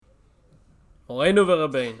Moreinu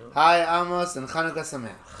v'Rabbeinu. Hi, Amos, and Chanukah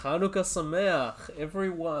Sameach. Chanukah Sameach,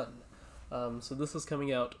 everyone. So this is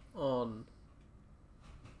coming out on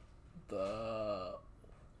the...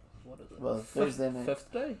 What is it? Well, Thursday night.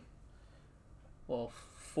 Fifth day? Well,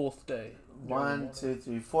 fourth day.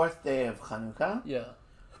 Fourth day of Chanukah. Yeah.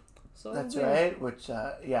 So That's right, which,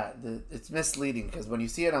 it's misleading, because when you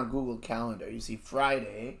see it on Google Calendar, you see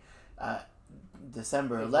Friday,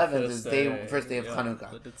 December 11th is first day of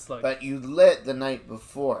Chanukah. But it's like... But you lit the night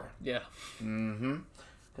before. Yeah.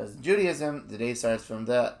 Because in Judaism, the day starts from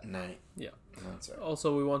the night. Yeah. That's right.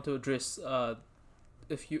 Also, we want to address,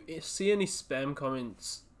 if you see any spam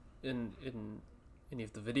comments in any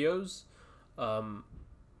of the videos,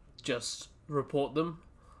 just report them.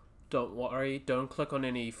 Don't worry. Don't click on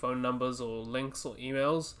any phone numbers or links or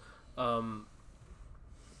emails.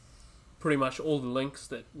 Pretty much all the links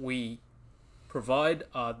that we provide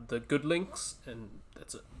are the good links, and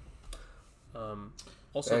that's it.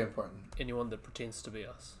 Also, Very important. anyone that pretends to be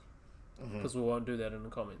us, because we won't do that in the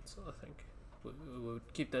comments. I think we'll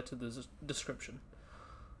keep that to the description.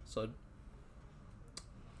 So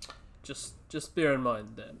just bear in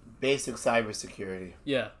mind that Basic cybersecurity.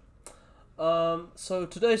 yeah. So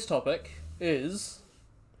today's topic is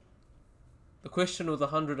the question with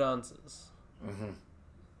 100 answers.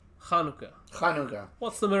 Chanukah. Chanukah.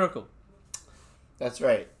 What's the miracle? That's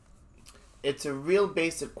right. It's a real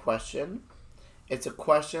basic question. It's a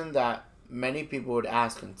question that many people would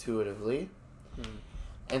ask intuitively.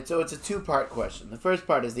 And so it's a two-part question. The first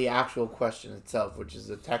part is the actual question itself, which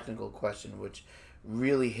is a technical question, which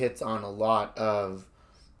really hits on a lot of,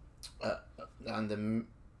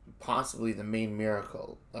 possibly the main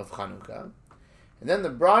miracle of Chanukah. And then the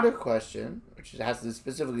broader question, which has to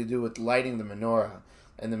specifically do with lighting the menorah,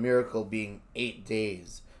 and the miracle being 8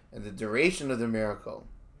 days, and the duration of the miracle.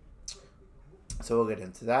 So we'll get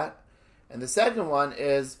into that. And the second one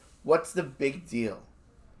is, what's the big deal?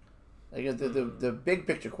 Like the big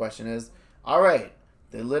picture question is, all right,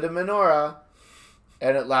 they lit a menorah,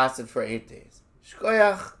 and it lasted for 8 days.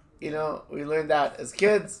 Shkoyach, we learned that as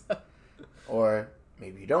kids. Or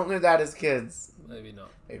maybe you don't learn that as kids. Maybe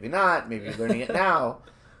not. Maybe not. Maybe you're learning it now.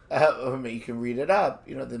 Or maybe you can read it up.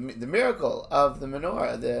 The miracle of the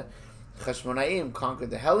menorah. The Chashmonaim conquered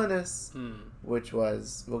the Hellenists, which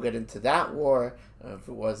was, we'll get into that war, if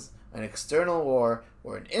it was an external war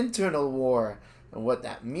or an internal war, and what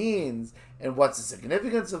that means, and what's the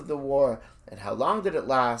significance of the war, and how long did it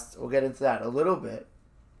last. We'll get into that a little bit.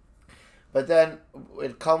 But then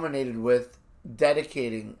it culminated with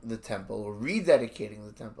dedicating the temple, or rededicating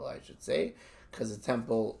the temple, I should say, because the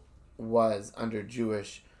temple was under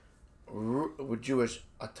Jewish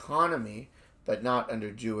autonomy, but not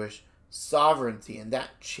under Jewish sovereignty, and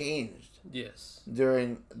that changed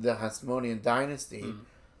during the Hasmonean dynasty.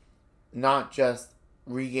 Not just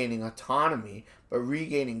regaining autonomy, but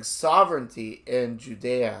regaining sovereignty in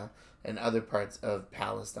Judea and other parts of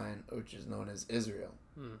Palestine, which is known as Israel.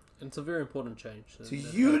 And it's a very important change. It's a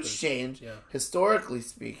huge change, historically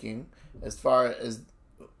speaking, as far as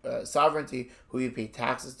sovereignty, who you pay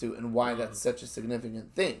taxes to, and why that's such a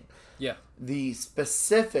significant thing. Yeah. The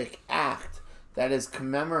specific act that is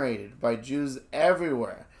commemorated by Jews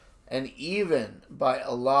everywhere, and even by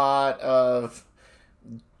a lot of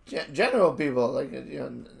general people, like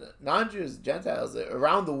non-Jews, Gentiles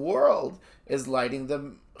around the world, is lighting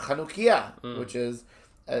the Chanukiah, which is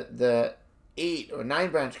the 8 or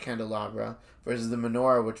 9 branch candelabra, versus the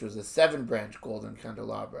menorah, which was a 7 branch golden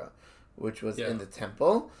candelabra, which was in the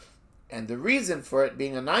temple. And the reason for it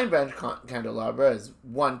being a 9 branch candelabra is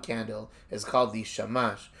one candle is called the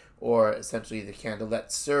shamash, or essentially the candle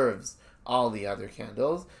that serves all the other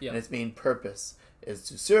candles, and its main purpose is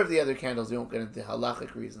to serve the other candles. We won't get into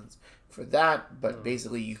halachic reasons for that, but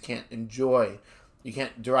basically you can't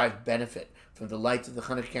derive benefit from the light of the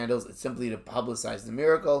Chanukah candles. It's simply to publicize the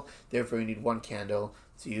miracle. Therefore, you need one candle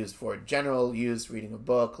to use for general use, reading a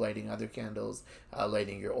book, lighting other candles,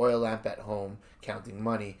 lighting your oil lamp at home, counting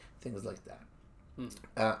money, things like that.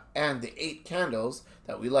 And the 8 candles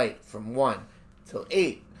that we light from 1 till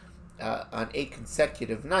 8 on 8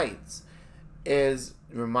 consecutive nights is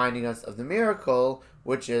reminding us of the miracle,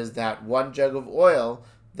 which is that 1 jug of oil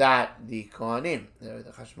that the Kohanim,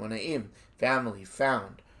 the Chashmonaim family,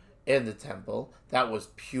 found in the temple, that was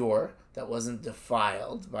pure, that wasn't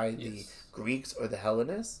defiled by the Greeks or the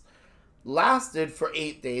Hellenists, lasted for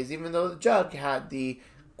 8 days, even though the jug had the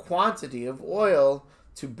quantity of oil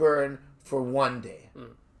to burn for 1 day.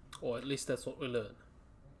 Or at least that's what we learn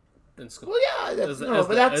in school. Well, yeah,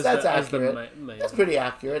 that's accurate. That's pretty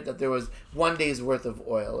accurate, that there was 1 day's worth of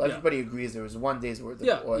oil. Everybody agrees there was 1 day's worth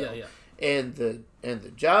of oil in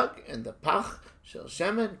the jug, in the pach shel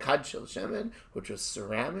shemen, kad shel shemen, which was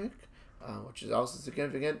ceramic, which is also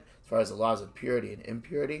significant as far as the laws of purity and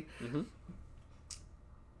impurity. Mm-hmm.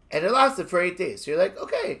 And it lasted for 8 days. So you're like,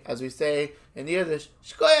 okay, as we say in the Yiddish,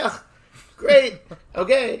 shkoyach, great,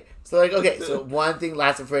 okay. So like, okay, so one thing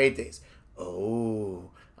lasted for 8 days. Oh,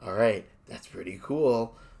 all right, that's pretty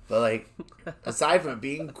cool. But like, aside from it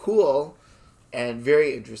being cool and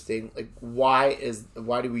very interesting, like, why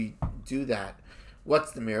do we do that?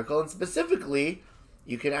 What's the miracle? And specifically,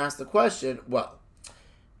 you can ask the question, well,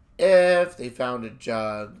 if they found a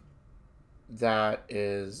jug that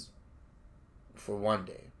is for 1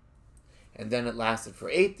 day, and then it lasted for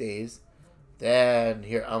 8 days, then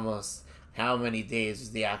here almost how many days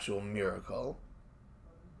is the actual miracle?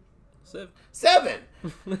 7.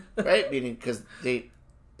 Right? Meaning, because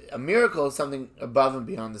a miracle is something above and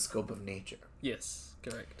beyond the scope of nature. Yes,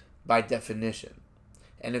 correct. By definition.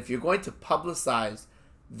 And if you're going to publicize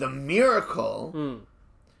the miracle,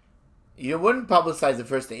 you wouldn't publicize the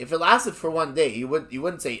first day. If it lasted for 1 day, you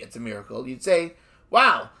wouldn't say it's a miracle. You'd say,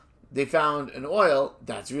 wow, they found an oil,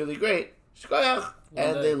 that's really great. Shkoyach.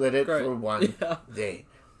 And they lit it for 1 day.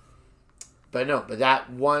 But that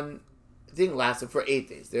one thing lasted for 8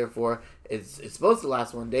 days. Therefore, it's supposed to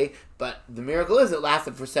last 1 day, but the miracle is it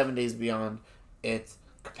lasted for 7 days beyond its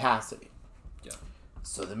capacity. Yeah.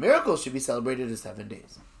 So the miracle should be celebrated as 7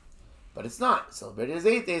 days. But it's not. It's celebrated as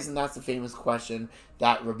 8 days, and that's the famous question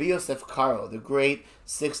that Rabbi Yosef Karo, the great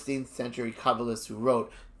 16th century Kabbalist who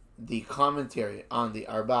wrote the commentary on the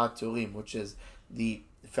Arba Turim, which is the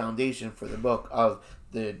foundation for the book of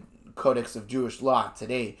the Codex of Jewish Law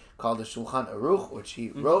today, called the Shulchan Aruch, which he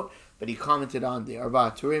wrote, but he commented on the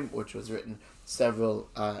Arba Turim, which was written several,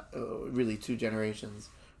 really 2 generations,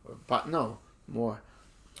 more,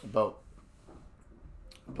 about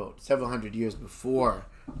several hundred years before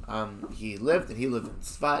he lived, and he lived in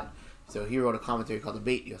Tzfat. So he wrote a commentary called the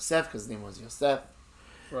Beit Yosef, because his name was Yosef.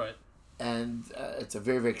 Right. And it's a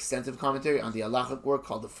very, very extensive commentary on the halachic work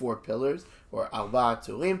called the 4 Pillars, or Arba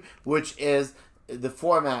Turim, which is the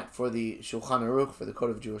format for the Shulchan Aruch, for the Code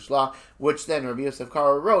of Jewish Law, which then Rabbi Yosef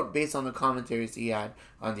Karo wrote based on the commentaries he had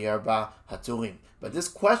on the Arba Haturim. But this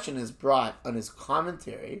question is brought on his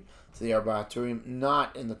commentary to the Arba Haturim,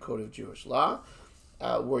 not in the Code of Jewish Law,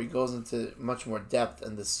 where he goes into much more depth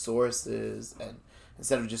and the sources, and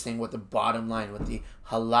instead of just saying what the bottom line, what the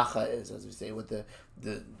halacha is, as we say, what the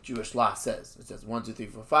Jewish law says. It says 1, 2, 3,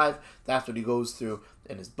 4, 5. That's what he goes through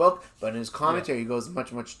in his book. But in his commentary, he goes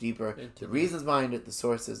much, much deeper. The reasons behind it, the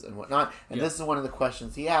sources, and whatnot. And this is one of the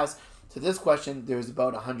questions he has. To this question, there's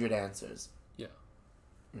about 100 answers. Yeah.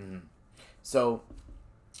 Mm-hmm. So,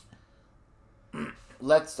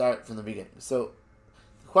 let's start from the beginning. So,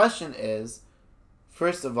 the question is,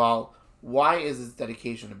 first of all, why is this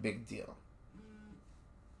dedication a big deal?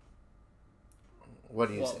 What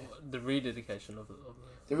do you say? The rededication of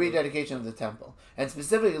the rededication of the temple, and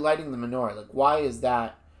specifically lighting the menorah. Like, why is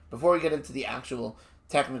that? Before we get into the actual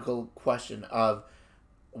technical question of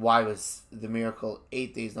why was the miracle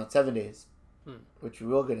 8 days, not 7 days, which we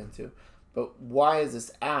will get into, but why is this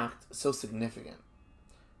act so significant?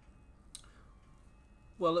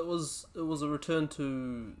 Well, it was a return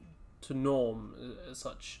to norm as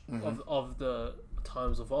such of the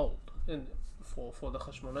times of old, and for the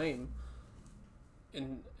Hashmonaim.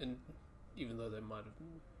 In even though they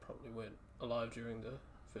probably weren't alive during the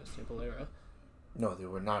First Temple era. No, they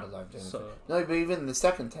were not alive during but even in the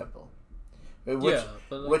Second Temple.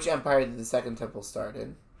 Which empire did the Second Temple start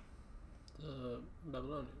in? The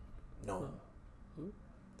Babylonian. No. Who?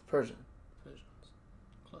 The Persian. Persians.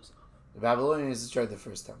 Close enough. The Babylonians destroyed the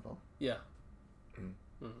First Temple. Yeah.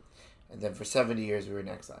 And then for 70 years we were in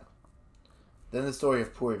exile. Then the story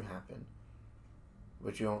of Purim happened,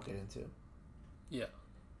 which we won't get into. Yeah.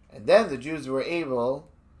 And then the Jews were able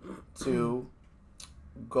to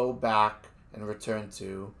go back and return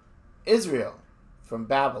to Israel from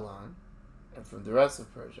Babylon and from the rest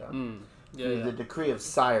of Persia. Through the decree of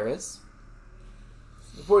Cyrus.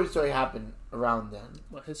 The Purim story happened around then.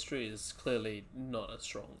 My history is clearly not as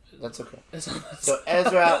strong. That's okay. So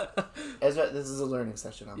Ezra, this is a learning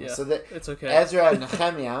session on this. Yeah, so that it's okay. Ezra and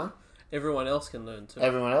Nehemiah. Everyone else can learn too.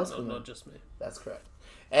 Everyone else can learn. Not just me. That's correct.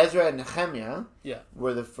 Ezra and Nehemiah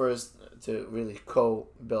were the first to really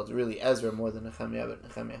co-build. Really, Ezra more than Nehemiah, but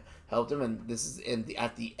Nehemiah helped him. And this is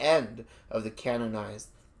at the end of the canonized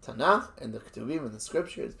Tanakh and the Ketuvim and the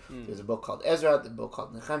Scriptures. There's a book called Ezra, the book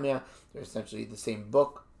called Nehemiah. They're essentially the same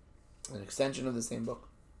book, an extension of the same book.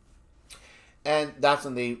 And that's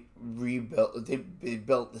when they rebuilt. They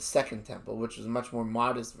built the Second Temple, which was a much more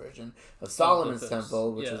modest version of Solomon's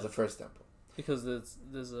temple, which was the first temple. Because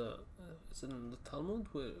there's a is it in the Talmud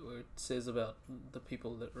where it says about the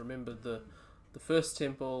people that remembered the first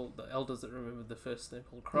temple, the elders that remembered the first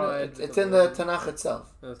temple cried. No, it's in the Tanakh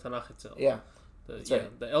itself. In the Tanakh itself. Yeah.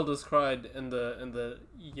 Right. The elders cried and the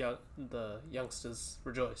youngsters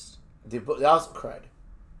rejoiced. They also cried.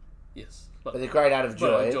 Yes. But they cried out of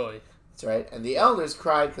joy. Joy. That's right. And the elders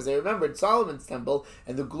cried because they remembered Solomon's temple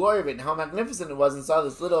and the glory of it and how magnificent it was, and saw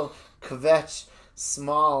this little kvetch,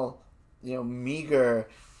 small, meager,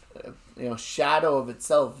 shadow of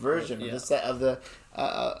itself version of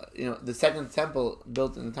the second temple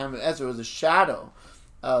built in the time of Ezra was a shadow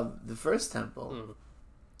of the first temple,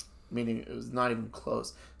 meaning it was not even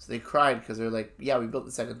close. So they cried because they're like, yeah, we built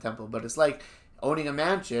the second temple, but it's like owning a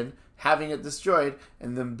mansion, having it destroyed,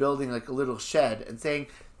 and then building like a little shed and saying,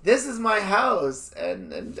 this is my house,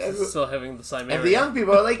 and still having the same area. And the young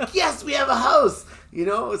people are like, yes, we have a house.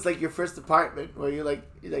 It's like your first apartment where you're like,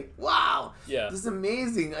 wow, this is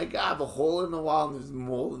amazing. Like, I have a hole in the wall and there's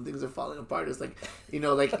mold and things are falling apart. It's like, you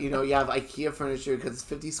have IKEA furniture because it's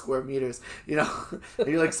 50 square meters, and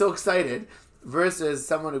you're like so excited. Versus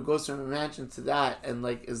someone who goes from a mansion to that and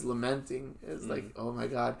like is lamenting. It's like, oh my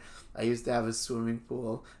God, I used to have a swimming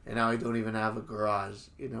pool and now I don't even have a garage.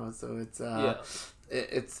 So it's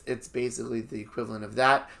it's basically the equivalent of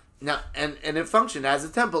that. Now and it functioned as a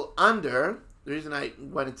temple under the reason I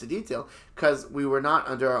went into detail because we were not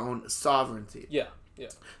under our own sovereignty. Yeah.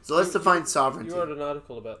 So let's define sovereignty. You wrote an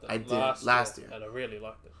article about that. I did last year, and I really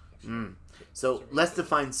liked it. So let's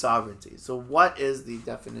define sovereignty. So what is the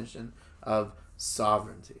definition of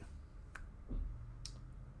sovereignty?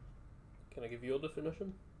 Can I give you your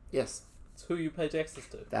definition? Yes. It's who you pay taxes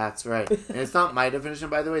to. That's right. And it's not my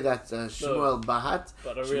definition, by the way. That's Shmuel Bahat.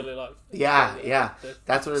 But I really like it. Yeah.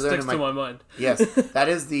 That's what I learned in my... Sticks to my mind. Yes. That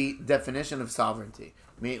is the definition of sovereignty.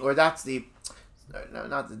 Or that's the... No,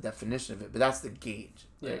 not the definition of it, but that's the gauge.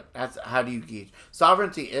 Right? Yeah. That's how do you gauge.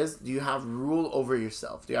 Sovereignty is, do you have rule over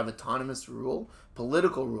yourself? Do you have autonomous rule?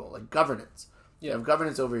 Political rule, like governance. Yeah. You have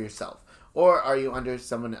governance over yourself. Or are you under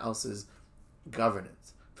someone else's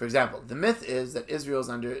governance? For example, the myth is that Israel is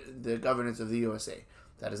under the governance of the USA.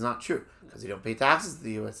 That is not true, because you don't pay taxes to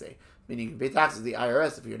the USA. Meaning you can pay taxes to the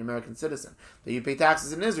IRS if you're an American citizen. But you pay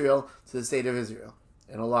taxes in Israel to the state of Israel.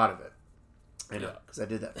 And a lot of it. I know, because I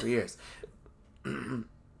did that for years. In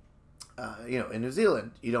New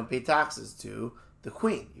Zealand, you don't pay taxes to the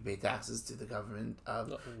Queen. You pay taxes to the government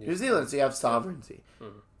of New Zealand, so you have sovereignty.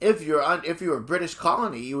 Mm-hmm. If you were a British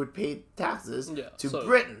colony, you would pay taxes to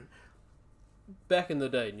Britain. Back in the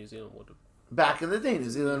day, New Zealand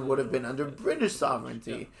would have been under British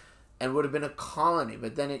sovereignty and would have been a colony,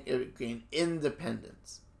 but then it gained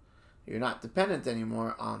independence. You're not dependent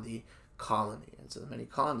anymore on the colony, and so many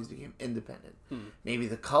colonies became independent. Maybe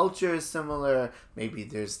the culture is similar, maybe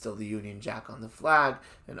there's still the Union Jack on the flag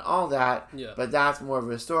and all that, but that's more of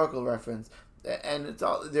a historical reference, and it's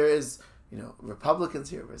all there is. Republicans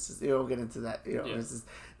here versus we'll get into that. Versus,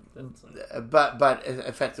 but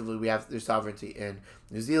effectively there's sovereignty in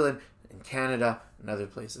New Zealand, in Canada, and other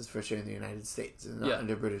places for sure in the United States, and not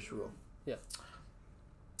under British rule. Yeah.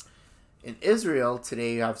 In Israel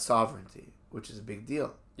today, you have sovereignty, which is a big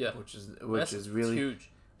deal. Yeah. Which is really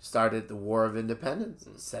huge. Started the War of Independence.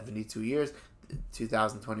 72 years.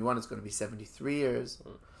 2021 it's going to be 73 years,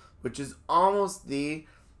 which is almost the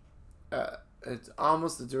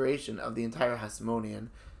duration of the entire Hasmonean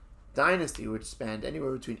dynasty, which spanned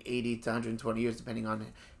anywhere between 80 to 120 years, depending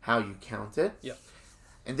on how you count it. Yeah.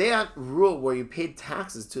 And they had rule where you paid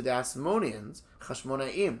taxes to the Hasmoneans,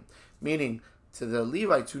 Chashmonaim, meaning to the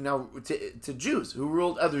Levites to Jews who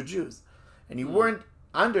ruled other Jews, and you weren't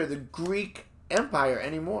under the Greek Empire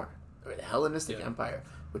anymore, or the Hellenistic Empire,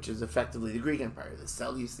 which is effectively the Greek Empire, the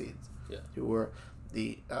Seleucids, who were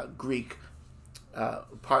the Greek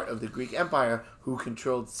part of the Greek Empire who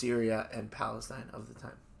controlled Syria and Palestine of the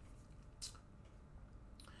time.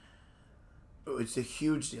 It's a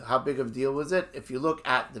huge deal. How big of a deal was it? If you look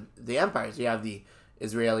at the empires, you have the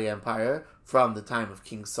Israeli Empire from the time of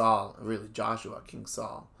King Saul, really Joshua, King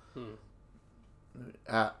Saul,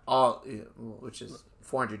 which is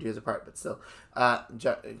 400 years apart, but still,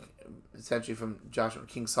 essentially from Joshua,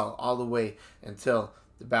 King Saul, all the way until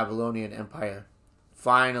the Babylonian Empire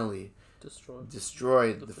finally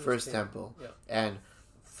destroyed the first temple and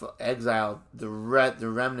exiled the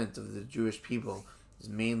remnant of the Jewish people,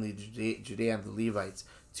 mainly Judea and the Levites,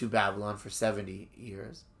 to Babylon for 70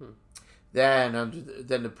 years. Then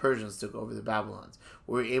the Persians took over the Babylons.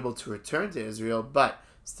 We were able to return to Israel, but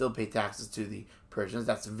still pay taxes to the Persians.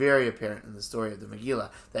 That's very apparent in the story of the Megillah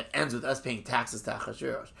that ends with us paying taxes to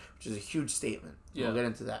Ahasuerus, which is a huge statement. We'll get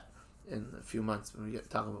into that in a few months when we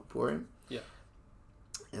talk about Purim.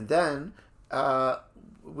 And then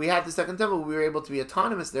we had the Second Temple. We were able to be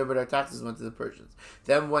autonomous there, but our taxes went to the Persians.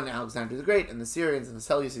 Then when Alexander the Great and the Syrians and the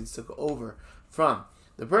Seleucids took over from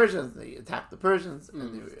the Persians, they attacked the Persians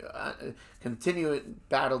and they continued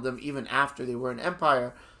battled them even after they were an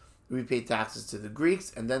empire. We paid taxes to the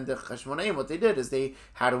Greeks, and then the Chashmonaim, what they did is they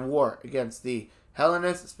had a war against the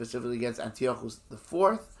Hellenists, specifically against Antiochus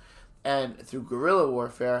IV, and through guerrilla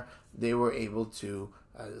warfare, they were able to,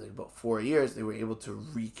 about 4 years, they were able to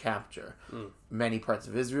recapture many parts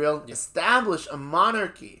of Israel, establish a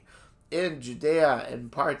monarchy in Judea and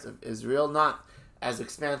parts of Israel, not as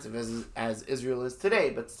expansive as Israel is today,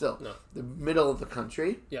 but still the middle of the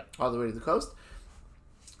country, all the way to the coast.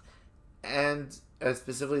 And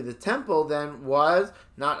specifically the temple then was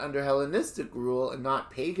not under Hellenistic rule and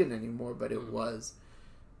not pagan anymore, but it was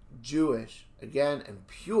Jewish, again, and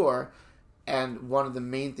pure. And one of the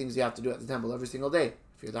main things you have to do at the temple every single day,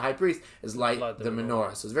 if you're the high priest, is light the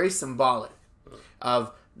menorah. So it's very symbolic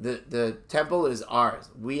of the temple is ours.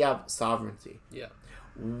 We have sovereignty. Yeah.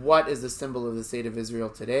 What is the symbol of the state of Israel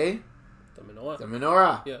today? The menorah. The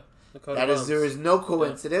menorah. Yeah. There is no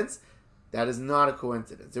coincidence. Yeah. That is not a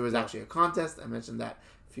coincidence. There was actually a contest. I mentioned that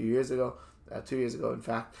a few years ago, 2 years ago, in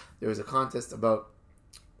fact. There was a contest about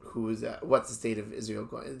what's the state of Israel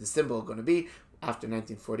the symbol going to be after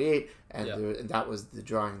 1948, and that was the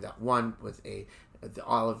drawing that won with the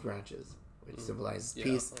olive branches, which symbolizes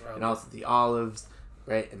peace, and also the olives,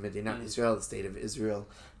 right? And Medinat Israel, the state of Israel,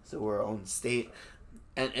 so we're our own state,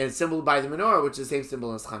 and it's symbolized by the menorah, which is the same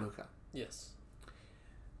symbol as Hanukkah. Yes.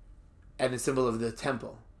 And the symbol of the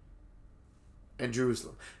temple. And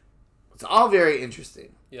Jerusalem. It's all very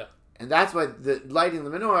interesting. Yeah. And that's why the lighting the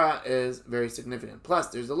menorah is very significant. Plus,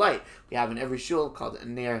 there's a light we have in every shul called a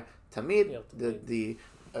Ner Tamid, the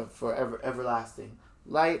forever everlasting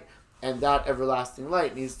light, and that everlasting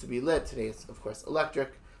light needs to be lit. Today, it's of course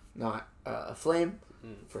electric, not a flame,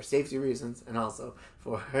 for safety reasons, and also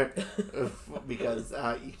for because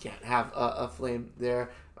you can't have a flame there,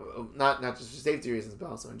 not just for safety reasons, but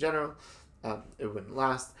also in general, it wouldn't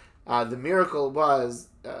last. The miracle was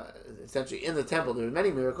essentially in the temple. There were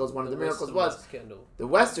many miracles. One of the miracles was the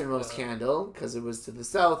westernmost candle, because it was to the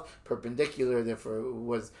south, perpendicular, therefore it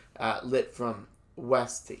was lit from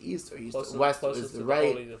west to east, or east to west is the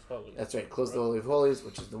right. That's right, close to the Holy of Holies,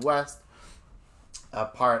 which is the west. A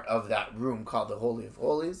part of that room called the Holy of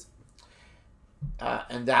Holies.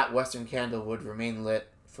 And that western candle would remain lit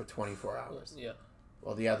for 24 hours. Yeah.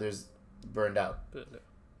 While the others burned out.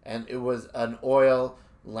 And it was an oil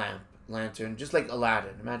lantern, just like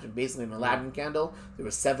Aladdin. Imagine basically an Aladdin candle. There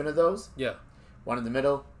were 7 of those. Yeah. 1 in the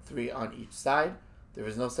middle, 3 on each side. There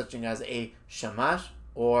was no such thing as a shamash,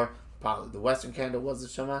 or probably the Western candle was a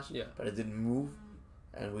shamash, but it didn't move.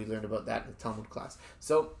 And we learned about that in the Talmud class.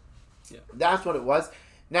 So that's what it was.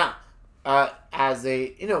 Now, as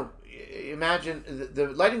a, imagine the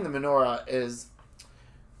lighting the menorah is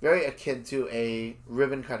very akin to a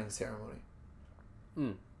ribbon cutting ceremony.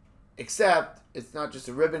 Except it's not just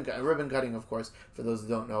a ribbon cutting, of course, for those who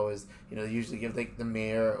don't know, is, they usually give like the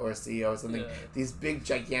mayor or CEO or something these big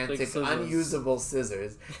gigantic unusable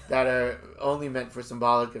scissors that are only meant for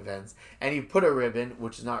symbolic events, and you put a ribbon,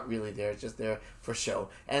 which is not really there, it's just there for show,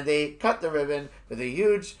 and they cut the ribbon with a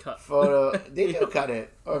huge photo. They do cut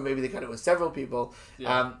it, or maybe they cut it with several people,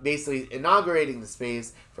 basically inaugurating the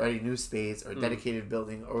space for any new space or dedicated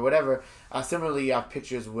building or whatever. Similarly, you have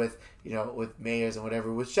pictures with mayors and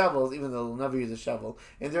whatever with shovels, even though they'll never use a shovel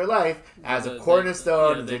in their life, as a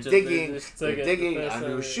cornerstone. They're digging a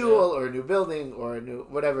new shul or a new building or a new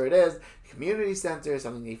whatever it is, community center,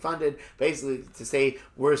 something they funded, basically to say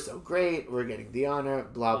we're so great, we're getting the honor,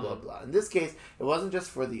 blah blah blah. In this case, it wasn't just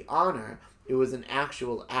for the honor. It was an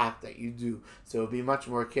actual act that you do. So it would be much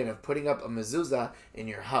more akin of putting up a mezuzah in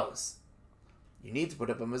your house. You need to put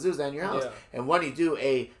up a mezuzah in your house. And when you do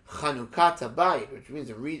a Chanukah Tabayit, which means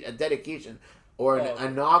a dedication or an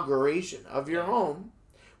inauguration of your home,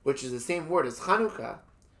 which is the same word as Chanukah,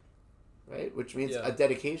 right? Which means a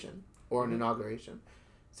dedication or an inauguration.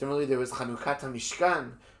 Similarly, there was Chanukah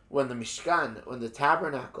Mishkan, when the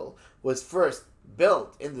tabernacle was first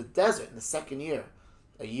built in the desert in the second year,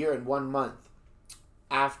 a year and 1 month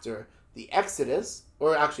after the Exodus,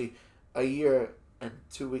 or actually a year and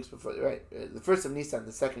 2 weeks before, right? The first of Nisan,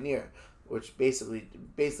 the second year, which basically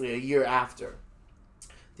a year after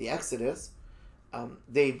the Exodus,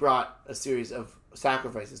 they brought a series of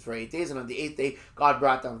sacrifices for 8 days, and on the 8th day, God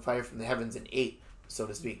brought down fire from the heavens and ate, so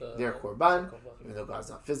to speak, their korban, even though God's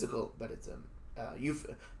not physical, but it's a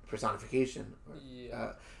personification.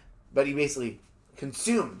 But he basically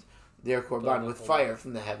consumed their korban with fire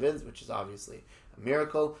from the heavens, which is obviously a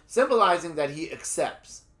miracle, symbolizing that he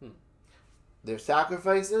accepts their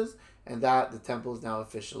sacrifices and that the temple is now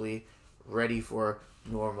officially ready for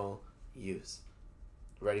normal use,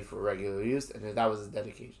 ready for regular use, and that was his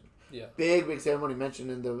dedication. Yeah. Big ceremony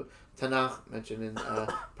mentioned in the Tanakh, mentioned in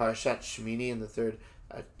Parashat Shmini, in the third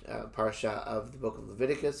parasha of the book of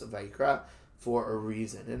Leviticus, of Vayikra, for a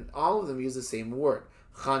reason. And all of them use the same word,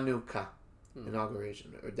 Chanukah,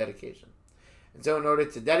 inauguration or dedication. And so in order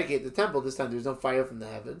to dedicate the temple, this time there was no fire from the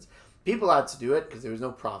heavens. People had to do it because there was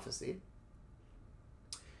no prophecy.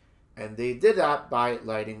 And they did that by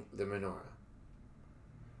lighting the menorah.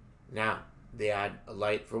 Now, they had a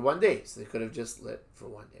light for 1 day, so they could have just lit for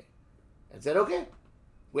 1 day. And said, okay,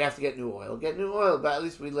 we have to get new oil. Get new oil, but at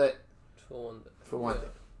least we lit for one day.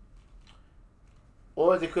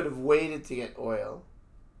 Or they could have waited to get oil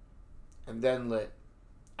and then lit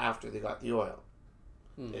after they got the oil.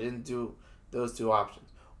 They didn't do those two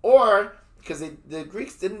options. Or, because the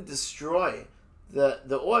Greeks didn't destroy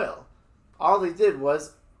the oil. All they did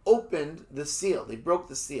was opened the seal. They broke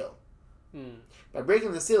the seal. By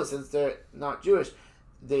breaking the seal, since they're not Jewish,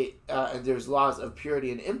 and there's laws of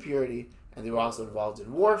purity and impurity, and they were also involved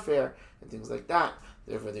in warfare and things like that.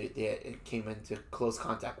 Therefore, they came into close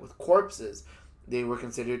contact with corpses. They were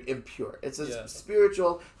considered impure. It's a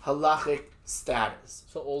spiritual halachic status.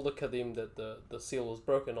 So all the kadim that the seal was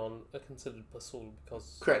broken on are considered pasul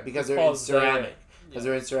because... Correct, because they're in ceramic. Because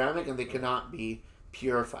they're in ceramic and they cannot be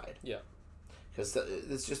purified. Yeah. Because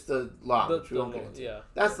it's just the law, which we won't get into. Yeah.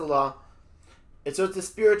 That's the law. So it's a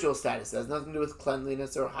spiritual status. It has nothing to do with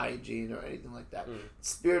cleanliness or hygiene or anything like that. It's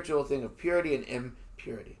a spiritual thing of purity and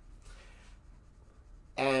impurity.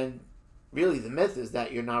 And really, the myth is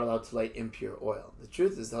that you're not allowed to light impure oil. The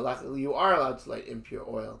truth is, halachically, you are allowed to light impure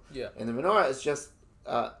oil. Yeah. And the menorah is just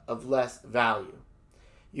of less value.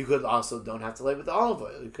 You could also don't have to light with olive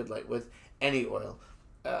oil. You could light with any oil.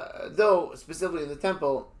 Though, specifically in the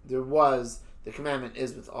temple, the commandment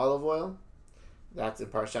is with olive oil. That's in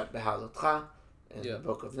Parashat Behalotcha, in the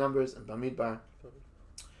book of Numbers, and Bamidbar.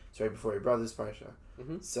 It's right before your brother's Parasha.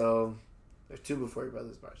 So, there's two before your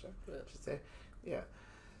brother's Parasha, I should say. Yeah.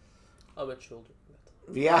 I'll bet you'll do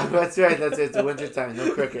that. Yeah, that's right. That's it. It's the winter time.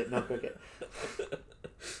 No cricket.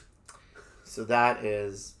 So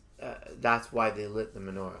that's why they lit the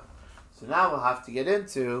menorah. So now we'll have to get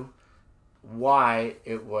into why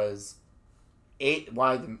it was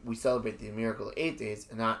we celebrate the miracle of 8 days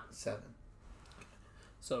and not 7.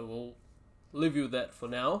 So we'll leave you with that for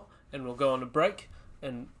now, and we'll go on a break,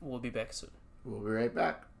 and we'll be back soon. We'll be right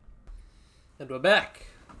back. And we're back.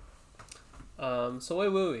 So where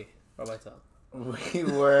were we, Rabbi Tal?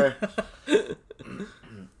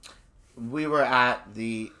 We were at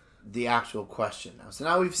the actual question now. So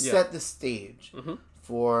now we've set the stage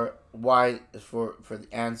for the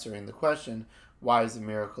answering the question, why is the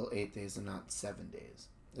miracle 8 days and not 7 days?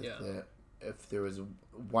 If there was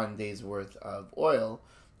 1 day's worth of oil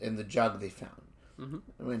in the jug they found. And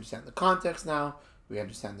we understand the context now. We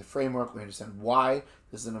understand the framework. We understand why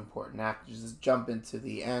this is an important act. Just jump into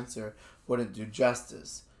the answer wouldn't do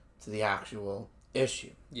justice to the actual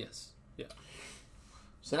issue. Yes. Yeah.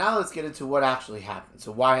 So now let's get into what actually happened.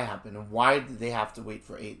 So why it happened, and why did they have to wait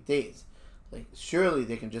for 8 days? Like, surely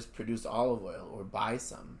they can just produce olive oil or buy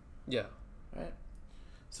some. Yeah. Right?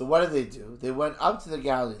 So what did they do? They went up to the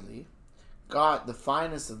Galilee, got the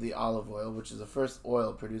finest of the olive oil, which is the first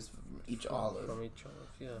oil produced from each olive. From each olive,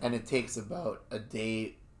 yeah. And it takes about a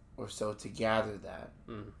day or so to gather that.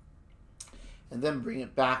 And then bring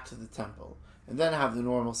it back to the temple. And then have the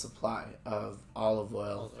normal supply of olive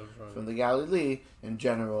oil from the Galilee in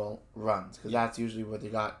general runs. Because that's usually where they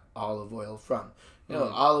got olive oil from. You know,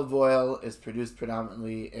 olive oil is produced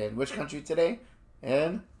predominantly in which country today?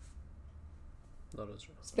 In? Not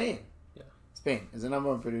Israel. Spain. Yeah. Spain is the number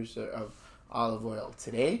one producer of olive oil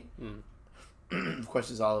today. Of course,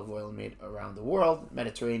 there's olive oil made around the world.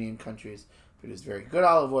 Mediterranean countries produce very good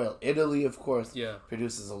olive oil. Italy, of course,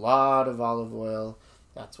 produces a lot of olive oil.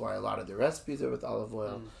 That's why a lot of the recipes are with olive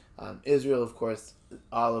oil. Israel, of course,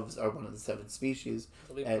 olives are one of the 7 species.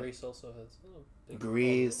 I believe Greece also has.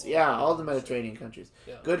 Greece, all the Mediterranean countries.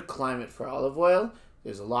 Yeah. Good climate for olive oil.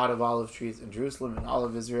 There's a lot of olive trees in Jerusalem and all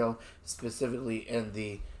of Israel, specifically in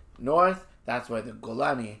the north. That's why the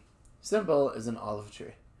Golani symbol is an olive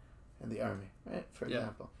tree in the army, right? For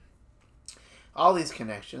example. All these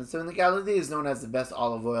connections. So in the Galilee is known as the best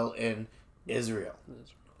olive oil in Israel.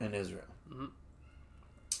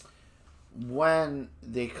 When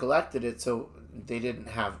they collected it, so they didn't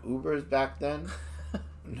have Ubers back then,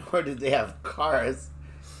 nor did they have cars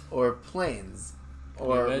or planes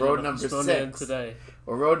or road number 6 today.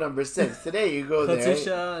 or road number 6. Today you go there.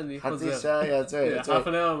 Hatisha and Hatisha, yeah, that's right. Yeah, that's half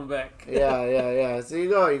right. an hour and back. Yeah. So you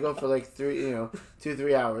go for like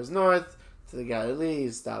 2-3 hours north to the Galilee.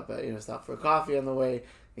 You stop for a coffee on the way.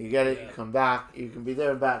 You get it. Yeah. You come back. You can be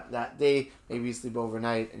there and back that day. Maybe you sleep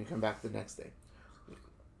overnight and you come back the next day.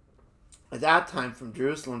 At that time, from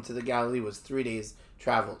Jerusalem to the Galilee was 3 days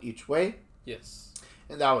travel each way. Yes.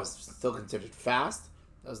 And that was still considered fast.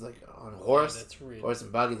 That was like on a horse. Yeah, that's really horse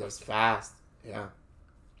and buggy. That was fast. Yeah.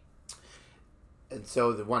 And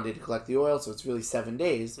so the 1 day to collect the oil. So it's really 7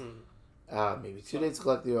 days. Maybe 2 days to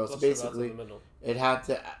collect the oil. So basically, in the middle. it had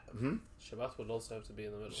to... Shabbat would also have to be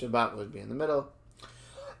in the middle. Shabbat would be in the middle.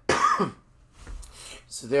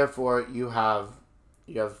 So therefore, you have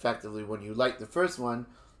effectively, when you light the first one,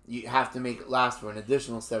 you have to make it last for an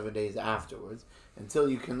additional 7 days afterwards until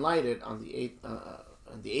you can light it on the eighth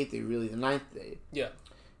day, really the 9th day. Yeah.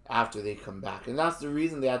 After they come back, and that's the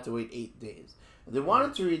reason they had to wait 8 days. They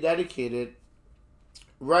wanted to rededicate it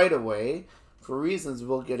right away for reasons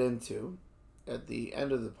we'll get into at the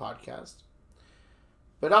end of the podcast.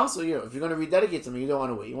 But also, if you're going to rededicate something, you don't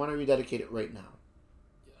want to wait. You want to rededicate it right now.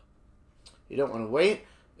 You don't want to wait.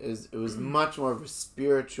 It was much more of a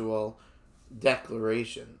spiritual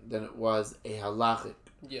declaration than it was a halachic.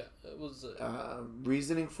 Yeah, it was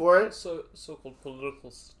reasoning for it. So-called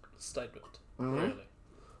political statement. Mm-hmm. Really.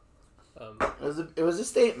 It was a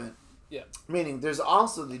statement. Yeah. Meaning, there's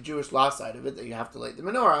also the Jewish law side of it that you have to light the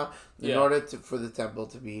menorah in order for the temple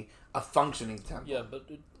to be a functioning temple. Yeah, but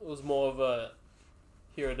it was more of a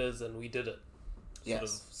here it is and we did it sort of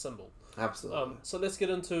symbol. Absolutely. So let's get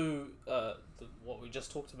into what we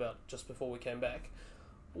just talked about just before we came back,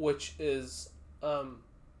 which is the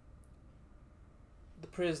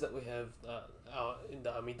prayers that we have in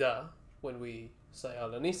the Amidah when we say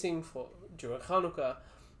Al Anising during Chanukah.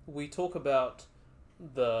 We talk about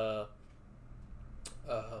the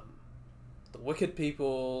wicked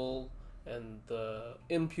people and the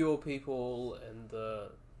impure people and the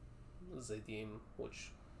Zedim,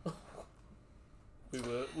 which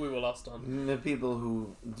we were lost on. The people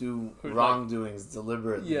who do wrongdoings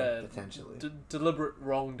deliberately, potentially. Deliberate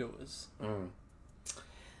wrongdoers.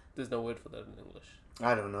 There's no word for that in English.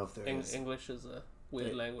 I don't know if there is. English is a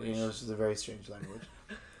weird language. English is a very strange language.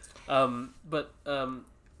 But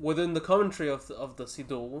within the commentary of the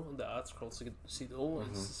Siddur, the article Siddur,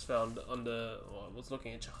 it's found under. I was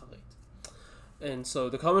looking at Shacharit, and so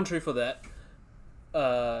the commentary for that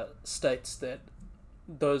states that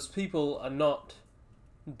those people are not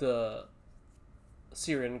the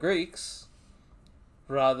Syrian Greeks,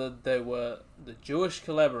 rather they were the Jewish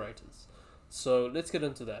collaborators. So let's get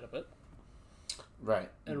into that a bit. Right.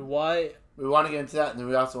 And why... We want to get into that, and then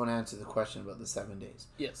we also want to answer the question about the 7 days.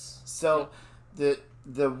 Yes. So, the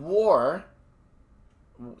war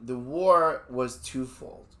was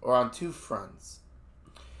twofold, or on two fronts.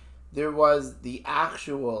 There was the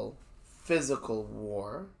actual physical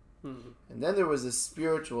war, and then there was a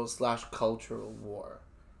spiritual / cultural war.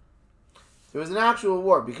 There was an actual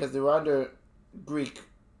war because they were under Greek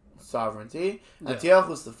sovereignty.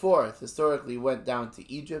 Antiochus IV historically went down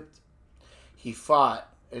to Egypt. He fought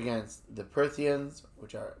against the Parthians,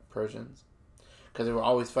 which are Persians, because they were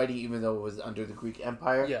always fighting even though it was under the Greek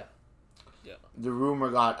Empire. Yeah. The rumor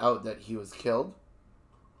got out that he was killed.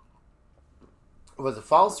 It was a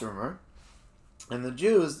false rumor. And the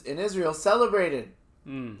Jews in Israel celebrated.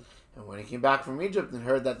 And when he came back from Egypt and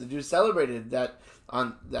heard that the Jews celebrated that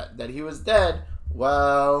he was dead,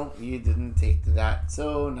 well, he didn't take to that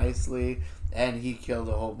so nicely, and he killed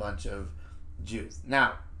a whole bunch of Jews.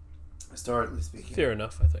 Now, historically speaking, fair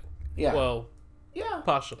enough, I think. Yeah. Well, yeah.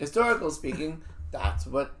 partially. Historically speaking, that's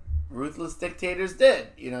what ruthless dictators did.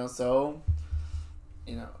 So,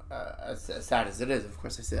 as sad as it is, of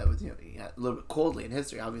course, I say that with a little bit coldly in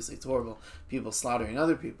history. Obviously, it's horrible. People slaughtering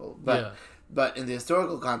other people, but in the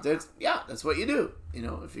historical context, that's what you do.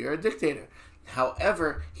 If you're a dictator.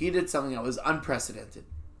 However, he did something that was unprecedented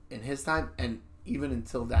in his time, and even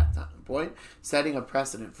until that point, setting a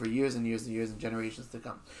precedent for years and years and years and generations to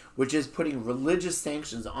come, which is putting religious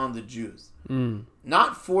sanctions on the Jews.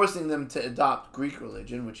 Not forcing them to adopt Greek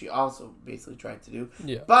religion, which he also basically tried to do,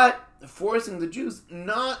 but forcing the Jews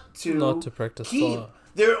not to practice keep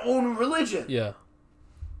their own religion. Yeah.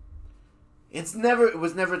 It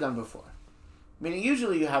was never done before. Meaning,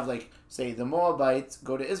 usually you have, say, the Moabites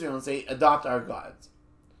go to Israel and say, adopt our gods,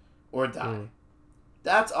 or die.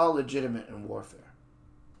 That's all legitimate in warfare.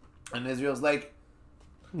 And Israel's like,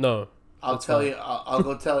 no, I'll tell you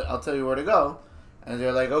where to go. And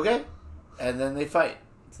they're like, okay. And then they fight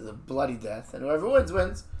to the bloody death, and whoever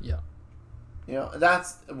wins. Yeah.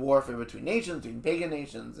 That's warfare between nations, between pagan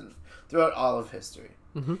nations, and throughout all of history.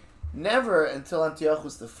 Mm-hmm. Never until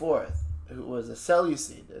Antiochus IV, who was a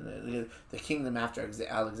Seleucid, and the kingdom after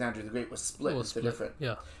Alexander the Great was split into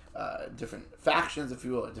different factions, if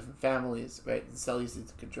you will, or different families. Right, the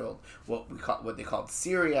Seleucids controlled what they called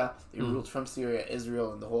Syria. They ruled from Syria,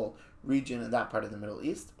 Israel, and the whole region in that part of the Middle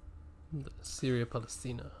East. Syria,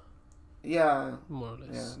 Palestina. Yeah, more or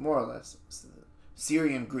less. Yeah, more or less.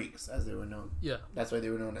 Syrian Greeks, as they were known. Yeah, that's why they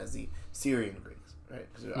were known as the Syrian Greeks, right?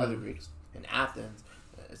 Because there were other Greeks in Athens,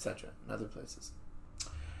 etc., and other places.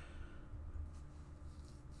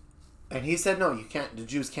 And he said, no, you can't. The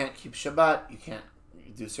Jews can't keep Shabbat. You can't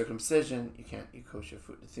do circumcision. You can't eat kosher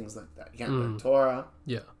food. Things like that. You can't learn Torah.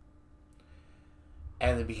 Yeah.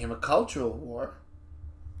 And it became a cultural war.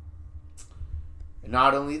 And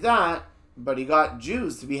not only that, but he got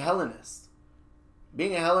Jews to be Hellenists.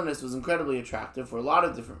 Being a Hellenist was incredibly attractive for a lot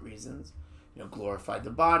of different reasons. Glorified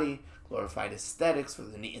the body, glorified aesthetics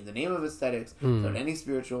in the name of aesthetics, without any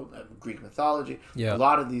spiritual Greek mythology. Yeah. A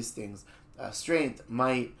lot of these things, strength,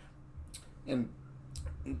 might, and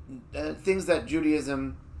things that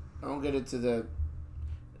Judaism. I won't get into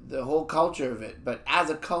the whole culture of it, but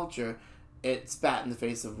as a culture, it spat in the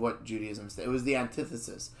face of what Judaism said. It was the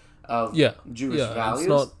antithesis of Jewish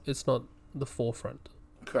values. It's not the forefront.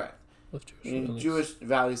 Correct. Of Jewish Jewish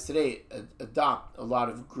values today adopt a lot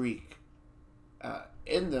of Greek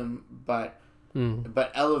in them, but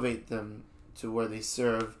elevate them to where they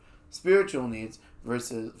serve spiritual needs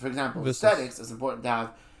versus, for example, aesthetics. It's important to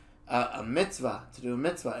have a mitzvah, to do a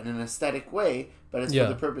mitzvah in an aesthetic way, but it's for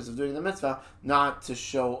the purpose of doing the mitzvah, not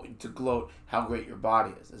to gloat how great your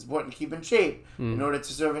body is. It's important to keep in shape in order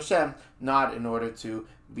to serve Hashem, not in order to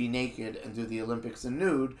be naked and do the Olympics and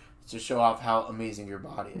nude to show off how amazing your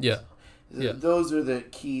body is. Those are the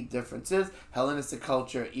key differences. Hellenistic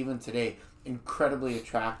culture, even today, incredibly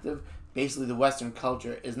attractive. Basically, the Western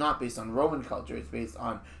culture is not based on Roman culture; it's based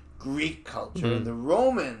on Greek culture. And the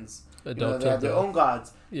Romans, they had their own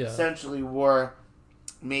gods. Essentially,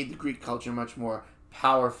 made the Greek culture much more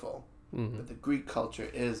powerful. But the Greek culture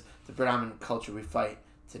is the predominant culture we fight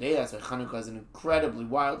today. That's why Hanukkah is an incredibly,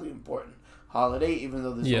 wildly important holiday, even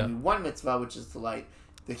though there's only one mitzvah, which is to light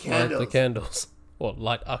the candles. Light the candles. Or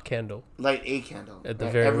light a candle. Light a candle. At the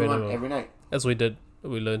very minimum. Every night. As we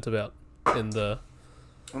learned about in the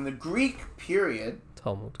Greek period.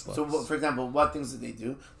 Talmud class. So, for example, what things did they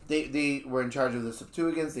do? They were in charge of the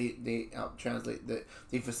Septuagints. They helped translate.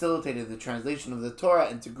 They facilitated the translation of the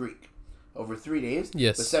Torah into Greek over 3 days.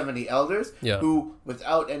 Yes. With 70 elders who,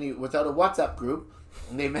 without a WhatsApp group,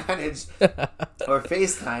 they managed or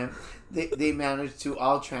FaceTime. They managed to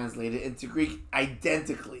all translate it into Greek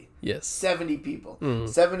identically. Yes. 70 people.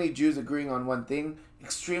 70 Jews agreeing on one thing.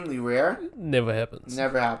 Extremely rare. Never happens.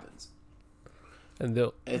 And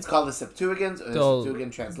it's called the Septuagint, or the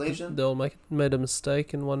Septuagint translation. They'll made a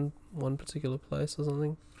mistake in one particular place or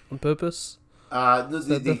something on purpose.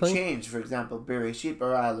 They changed, for example, Bereshit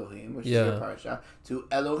bara Elohim, which is your parasha, to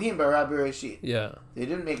Elohim bara Bereshit. Yeah. They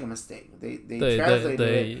didn't make a mistake. They translated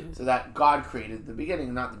it so that God created the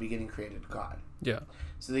beginning, not the beginning created God. Yeah.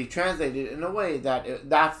 So they translated it in a way that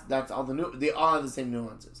that's all they all have the same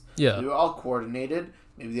nuances. Yeah. They were all coordinated.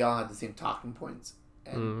 Maybe they all had the same talking points.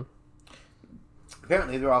 And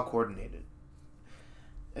apparently they're all coordinated.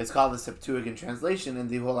 It's called the Septuagint translation, and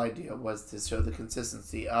the whole idea was to show the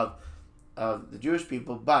consistency of the Jewish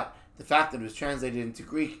people, but the fact that it was translated into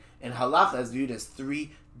Greek and halacha is viewed as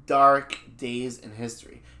 3 dark days in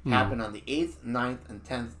history. Happened on the 8th, 9th, and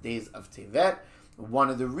 10th days of Tevet. One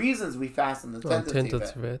of the reasons we fast on the 10th of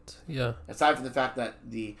Tevet, aside from the fact that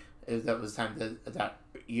that was time that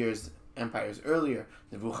year's empires earlier,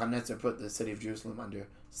 Nebuchadnezzar put the city of Jerusalem under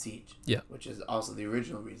siege, which is also the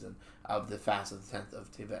original reason of the fast of the 10th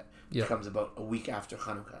of Tevet, which comes about a week after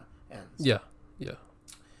Hanukkah ends.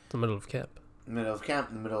 The middle of camp. In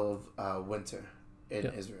the middle of winter in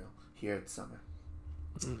Israel. Here it's summer.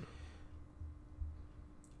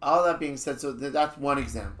 All that being said, so that's one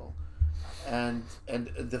example. And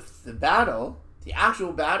the battle, the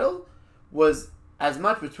actual battle, was as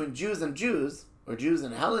much between Jews and Jews, or Jews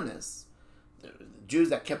and Hellenists, Jews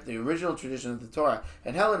that kept the original tradition of the Torah,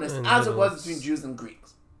 and Hellenists, as it was between Jews and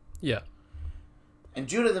Greeks. Yeah. And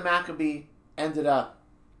Judah the Maccabee ended up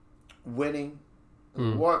winning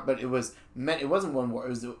the war, but it wasn't one war. It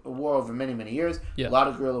was a war over many, many years. A lot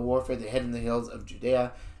of guerrilla warfare. They hid in the hills of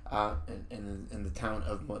Judea, and in the town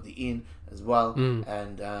of Modi'in as well.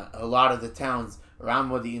 And a lot of the towns around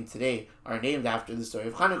Modi'in today are named after the story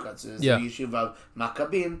of Hanukkah. So there's the Yeshuv of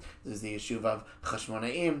Maccabim, there's the Yeshuv of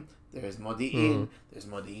Chashmonaim, there's Modi'in, there's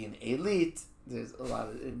Modi'in Elite, there's a lot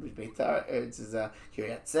of Beitar, it's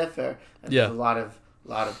Kiryat Sefer, and there's a lot of a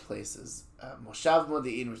lot of places. Moshav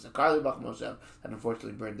Modi'in, which is a Karlibach Moshav, that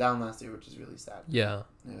unfortunately burned down last year, which is really sad. Yeah.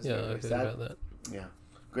 It was Yeah, very, I very heard sad. about that. Yeah,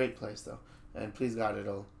 great place though, and please God,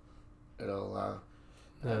 it'll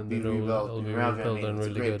And be it'll rebuilt. be Around rebuilt Vietnam. and It's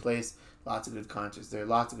really a great good. place. Lots of good concerts there.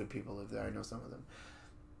 Lots of good people live there. I know some of them.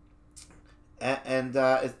 And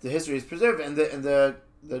the history is preserved, and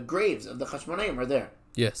the graves of the Chashmonaim are there.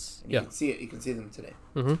 Yes. And Yeah. you can see it. You can see them today.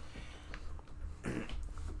 Mm-hmm.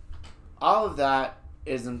 All of that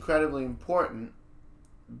is incredibly important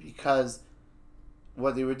because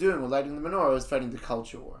what they were doing with lighting the menorah was fighting the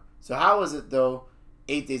culture war. So how was it though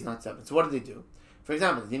 8 days, not 7? So what did they do? For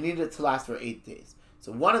example, they needed it to last for 8 days.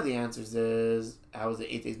 So one of the answers is, how was it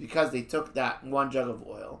 8 days? Because they took that one jug of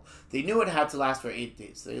oil. They knew it had to last for 8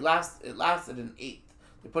 days. So it lasted an eighth.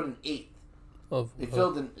 They put an eighth. They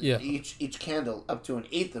filled each candle up to an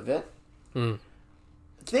eighth of it. Mm.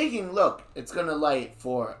 Thinking, look, it's going to light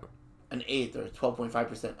for an eighth or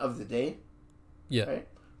 12.5% of the day. Yeah. Right?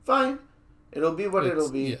 Fine. It'll be what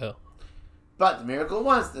it'll be. Yeah. But the miracle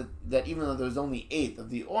was that even though there was only eighth of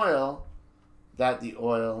the oil, that the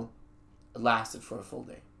oil lasted for a full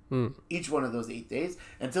day. Mm. Each one of those 8 days,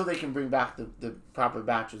 until they can bring back the proper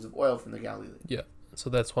batches of oil from the Galilee. Yeah. So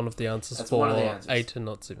that's one of the answers That's for one of the answers. 8 and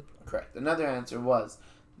not 7. Correct. Another answer was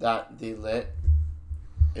that they lit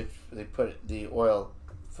it. They put the oil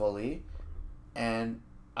fully, and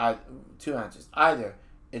two answers. Either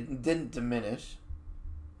it didn't diminish,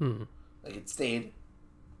 like it stayed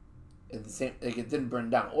in the same, like it didn't burn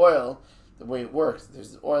down. Oil, the way it works,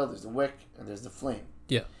 there's the oil, there's the wick, and there's the flame.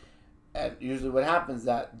 Yeah. And usually what happens is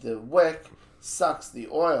that the wick sucks the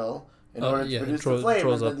oil in order to produce the flame,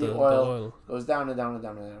 and then the oil goes down and down and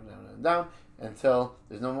down and down and down and down until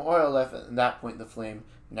there's no more oil left. And at that point, the flame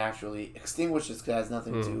naturally extinguishes because it has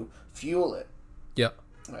nothing to fuel it. Yeah.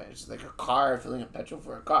 Right, it's just like a car filling up petrol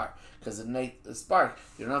for a car, because ignite the spark.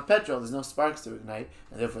 If you don't have petrol, there's no sparks to ignite,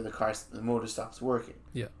 and therefore the motor stops working.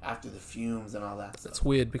 Yeah. After the fumes and all that stuff. It's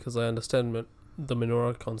weird because I understand the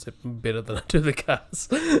menorah concept better than I do the cars.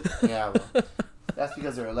 Yeah, well, that's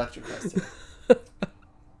because they're electric cars too.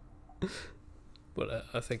 But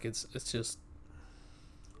I think it's just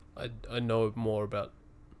I know more about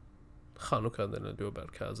Hanukkah than I do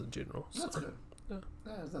about cars in general. So. That's good. Yeah.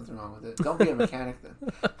 There's nothing wrong with it. Don't be a mechanic then.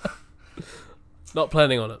 Not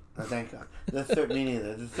planning on it. Oh, thank God. Me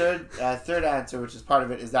neither. The third answer, which is part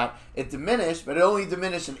of it, is that it diminished, but it only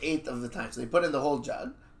diminished an eighth of the time. So they put in the whole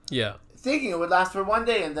jug, Yeah. thinking it would last for one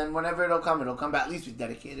day, and then whenever it'll come back. At least we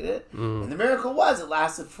dedicated it. And the miracle was it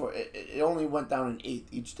lasted for it only went down an eighth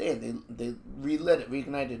each day, and they relit it,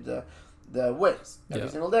 reignited the wicks every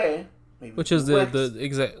single day. Maybe Which is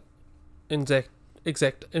the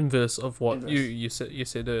exact inverse of what you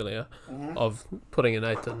said earlier of putting an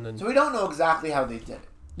eighth in. And so we don't know exactly how they did it.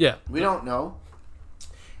 yeah. We don't know.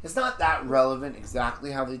 It's not that relevant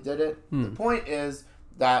exactly how they did it. The point is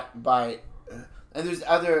that by and there's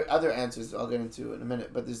other answers I'll get into in a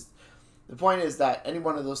minute, but the point is that any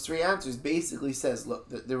one of those three answers basically says, look,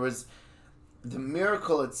 that there was the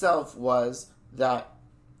miracle itself was that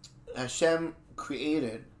Hashem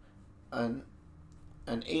created an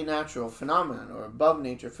a-natural phenomenon or above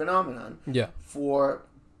nature phenomenon for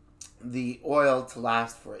the oil to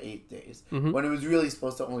last for 8 days when it was really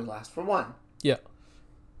supposed to only last for 1. Yeah.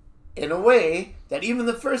 In a way that even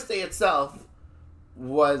the first day itself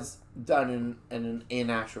was done in an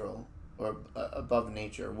a-natural or above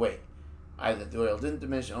nature way. Either the oil didn't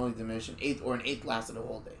diminish, only diminished an eighth, or an eighth lasted a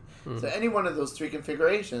whole day. So any one of those three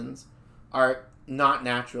configurations are not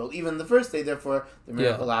natural. Even the first day, therefore, the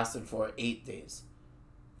miracle lasted for 8 days.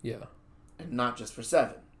 Yeah. And not just for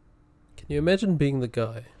 7. Can you imagine being the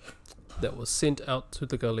guy that was sent out to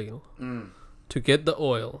the Galil to get the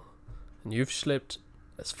oil, and you've schlepped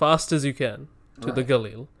as fast as you can to the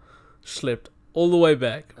Galil, schlepped all the way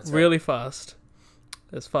back really fast,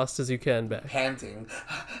 as fast as you can back, panting,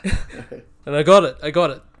 and I got it.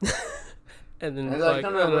 And then and like,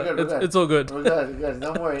 no, we're good. It's all good. We're good.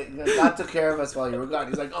 Don't worry. God took care of us while you were gone.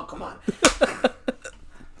 He's like, oh, come on.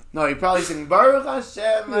 No, he probably singing Baruch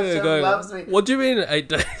Hashem. Hashem loves me. What do you mean 8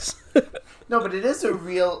 days? No, but it is a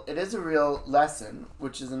real lesson,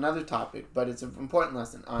 which is another topic, but it's an important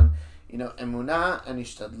lesson on, emunah and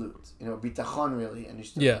ishtadlut. Bitachon really and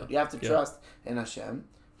ishtadlut. Yeah. You have to trust in Hashem,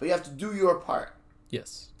 but you have to do your part.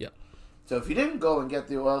 Yes. Yeah. So if you didn't go and get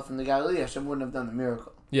the oil from the Galilee, Hashem wouldn't have done the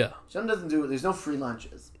miracle. Yeah. Hashem doesn't do it. There's no free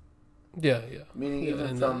lunches. Yeah. Meaning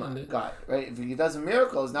even from God, right? If he does a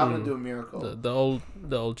miracle, he's not going to do a miracle. The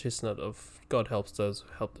old chestnut of God helps those who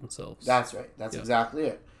help themselves. That's right. That's exactly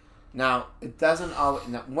it. Now, it doesn't always...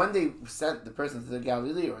 Now, when they sent the person to the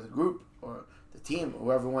Galilee, or the group, or the team, or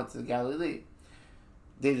whoever went to the Galilee,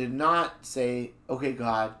 they did not say, okay,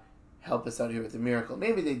 God, help us out here with a miracle.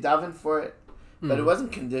 Maybe they davened for it, but it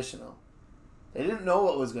wasn't conditional. They didn't know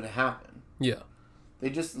what was going to happen. Yeah. They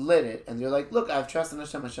just lit it, and they're like, look, I have trust in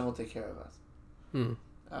Hashem. Hashem will take care of us.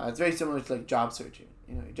 It's very similar to like job searching.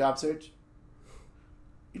 You know, your job search,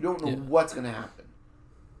 you don't know what's going to happen.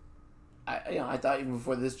 I thought even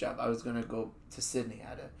before this job, I was going to go to Sydney. I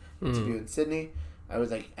had an interview in Sydney. I was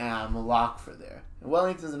like, I'm a lock for there. And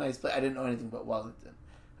Wellington's a nice place. I didn't know anything about Wellington.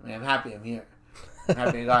 I mean, I'm happy I'm here. I'm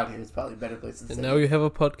happy I got here. It's probably a better place than Sydney. And now you have a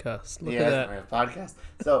podcast. Look at that. I have a podcast.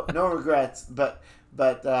 So, no regrets. But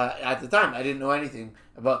at the time, I didn't know anything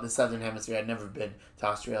about the Southern Hemisphere. I'd never been to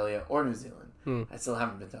Australia or New Zealand. I still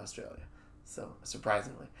haven't been to Australia. So,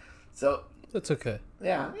 surprisingly. So... It's okay.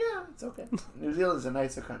 Yeah, it's okay. New Zealand's a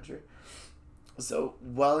nicer country. So,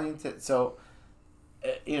 Wellington... So...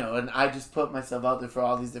 and I just put myself out there for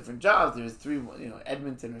all these different jobs. There was 3,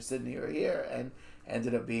 Edmonton or Sydney or here, and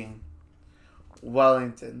ended up being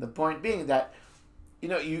Wellington. The point being that,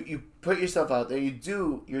 you put yourself out there, you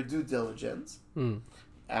do your due diligence.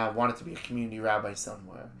 Wanted to be a community rabbi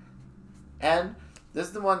somewhere, and this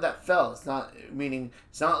is the one that fell. It's not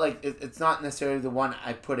like it's not necessarily the one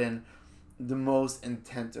I put in the most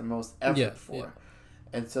intent or most effort for. Yeah.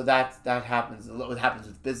 And so that happens. What happens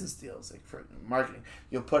with business deals, like for marketing,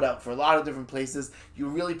 you'll put out for a lot of different places. You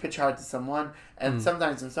really pitch hard to someone, and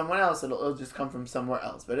sometimes from someone else, it'll just come from somewhere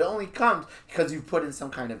else. But it only comes because you've put in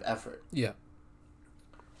some kind of effort. Yeah.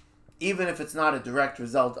 Even if it's not a direct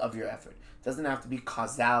result of your effort, it doesn't have to be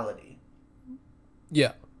causality.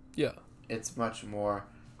 Yeah. Yeah. It's much more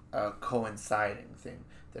a coinciding thing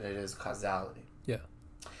than it is causality. Yeah.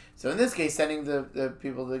 So in this case, sending the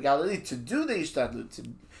people to Galilee to do the Ishtadlut,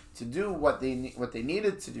 to do what they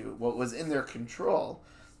needed to do, what was in their control,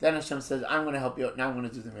 then Hashem says, I'm going to help you out, now I'm going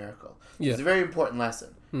to do the miracle. Yeah. It's a very important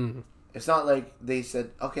lesson. Mm-hmm. It's not like they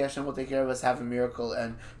said, okay, Hashem will take care of us, have a miracle,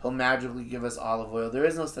 and He'll magically give us olive oil. There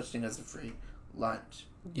is no such thing as a free lunch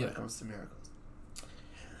when it comes to miracles.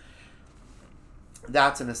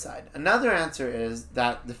 That's an aside. Another answer is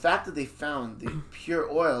that the fact that they found the pure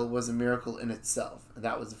oil was a miracle in itself. And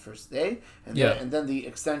that was the first day. And then the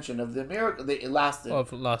extension of the miracle, it lasted.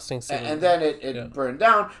 Of lasting 7 days. And then it burned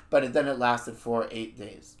down, but then it lasted for 8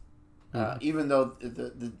 days. Even though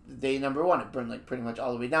the day number 1, it burned like pretty much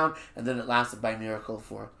all the way down, and then it lasted by miracle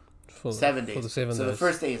for 7 days. For the 7 days. So the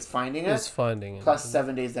first day is finding it. Plus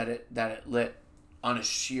 7 days that it lit on a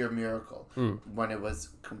sheer miracle when it was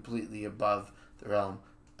completely above the realm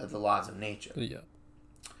of the laws of nature. Yeah.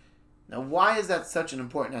 Now, why is that such an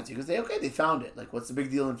important answer? Because they found it. Like, what's the big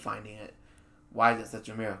deal in finding it? Why is it such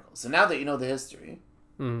a miracle? So now that you know the history,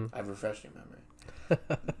 I've refreshed your memory.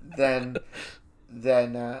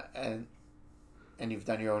 and you've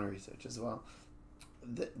done your own research as well.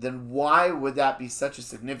 Then why would that be such a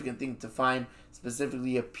significant thing to find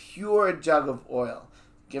specifically a pure jug of oil,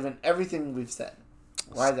 given everything we've said?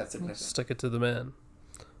 Why is that significant? Stick it to the man.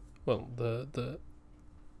 Well, the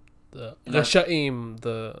Rashaim,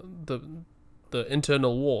 the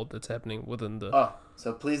internal war that's happening within the... Oh,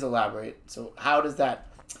 so please elaborate. So how is that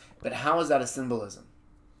a symbolism?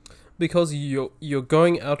 Because you're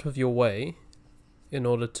going out of your way in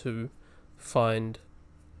order to find...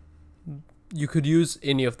 You could use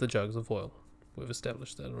any of the jugs of oil. We've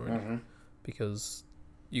established that already. Mm-hmm. Because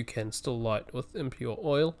you can still light with impure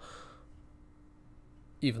oil,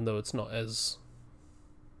 even though it's not as...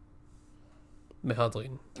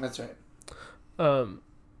 Mehadrin. That's right.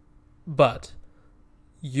 But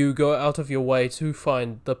you go out of your way to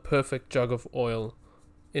find the perfect jug of oil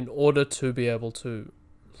in order to be able to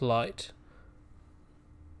light.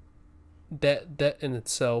 That in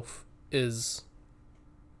itself is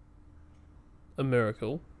a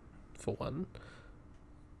miracle, for one.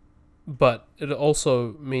 But it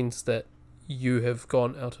also means that you have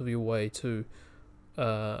gone out of your way to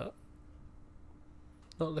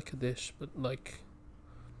not like a dish, but like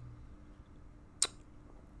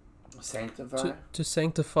sanctify. To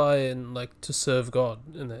sanctify and like to serve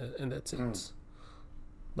God in that sense.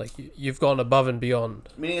 Like you've gone above and beyond.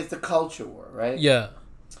 Meaning it's the culture war, right? Yeah.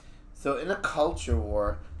 So in a culture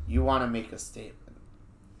war, you want to make a statement,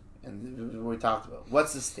 and we talked about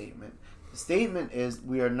what's the statement. The statement is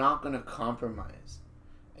we are not going to compromise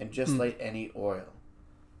and just light any oil.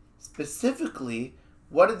 Specifically,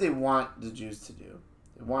 what did they want the Jews to do?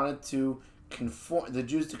 They wanted the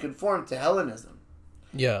Jews to conform to Hellenism.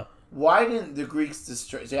 Yeah. Why didn't the Greeks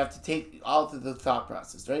destroy... So you have to take all through the thought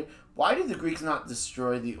process, right? Why did the Greeks not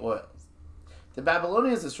destroy the oils? The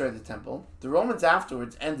Babylonians destroyed the temple. The Romans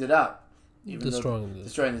afterwards ended up destroying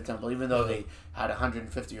the temple, even though they had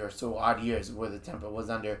 150 or so odd years where the temple was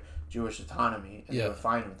under Jewish autonomy and they were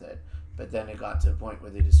fine with it. But then it got to a point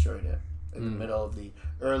where they destroyed it in the middle of the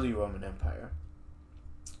early Roman Empire.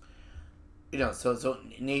 So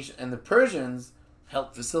nation and the Persians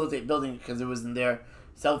helped facilitate building because it was in their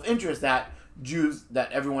self-interest that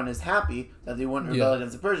everyone is happy that they wouldn't rebel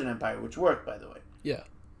against the Persian Empire, which worked, by the way. Yeah.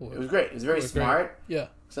 It was great. It was very smart. Great. Yeah.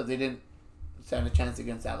 Except they didn't stand a chance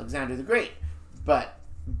against Alexander the Great. But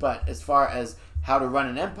as far as how to run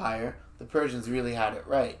an empire, the Persians really had it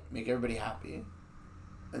right. Make everybody happy.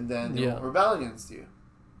 And then they won't rebel against you.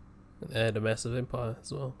 And they had a massive empire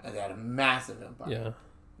as well. And they had a massive empire. Yeah.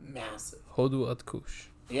 Massive. Hodu at Kush.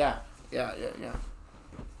 Yeah.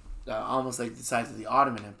 Almost like the size of the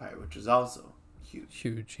Ottoman Empire, which was also huge.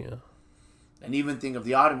 Huge, yeah. And even think of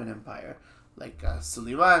the Ottoman Empire, like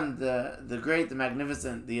Suleiman, the great, the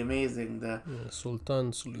magnificent, the amazing, the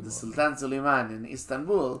Sultan Suleiman. The Sultan Suleiman in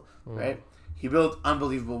Istanbul, right? He built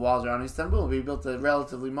unbelievable walls around Istanbul, but he built a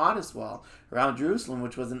relatively modest wall around Jerusalem,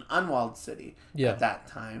 which was an unwalled city at that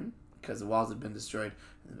time, because the walls had been destroyed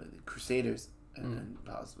by the Crusaders and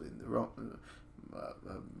possibly the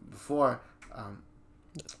before.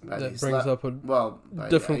 That brings up a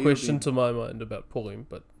different question to my mind about Purim,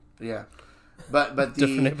 but yeah, but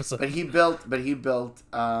different episode. But he built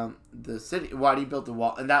the city. Wadi built the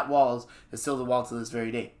wall, and that wall is still the wall to this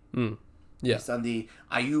very day. Yeah, it's on the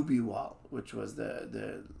Ayyubi wall, which was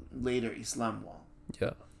the later Islam wall.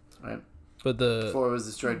 Yeah, right. But before it was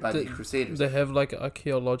destroyed by the Crusaders. They have like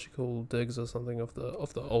archaeological digs or something of the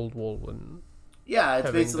old wall when. Yeah,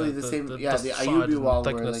 it's basically the same. The Ayyubi wall.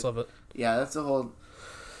 Thickness of it. Yeah, that's the whole.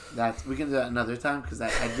 We can do that another time because I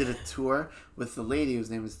did a tour with the lady whose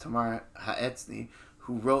name is Tamar Haetzni,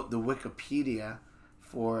 who wrote the Wikipedia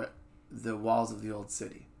for the walls of the old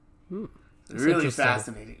city. Really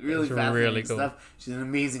fascinating. Really fascinating stuff. Cool. She's an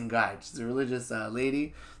amazing guide. She's a religious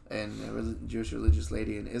lady and a Jewish religious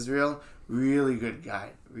lady in Israel. Really good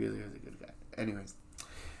guide. Really, really good guide. Anyways.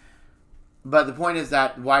 But the point is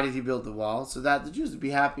that why did he build the wall? So that the Jews would be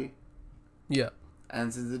happy. Yeah.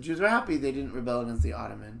 And since the Jews were happy, they didn't rebel against the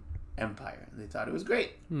Ottoman Empire. They thought it was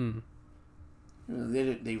great.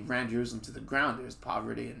 They ran Jerusalem to the ground. There was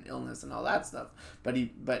poverty and illness and all that stuff. But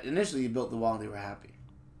initially he built the wall and they were happy.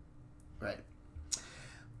 Right.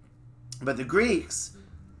 But the Greeks,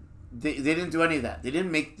 they didn't do any of that. They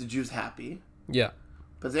didn't make the Jews happy. Yeah.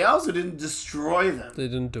 But they also didn't destroy them. They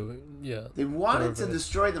didn't do it. Yeah. They wanted to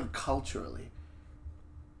destroy them culturally.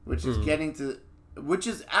 Which is which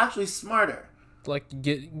is actually smarter. Like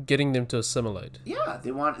getting them to assimilate. Yeah,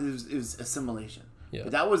 it was assimilation. Yeah.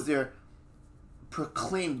 But that was their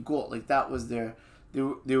proclaimed goal. Like that was they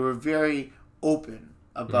were very open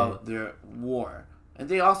about their war. And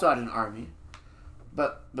they also had an army.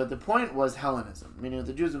 But the point was Hellenism. Meaning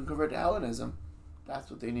the Jews would convert to Hellenism. That's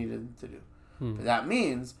what they needed to do. But that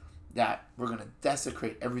means that we're going to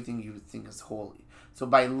desecrate everything you think is holy. So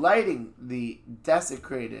by lighting the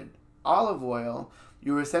desecrated olive oil,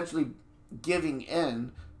 you were essentially giving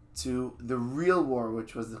in to the real war,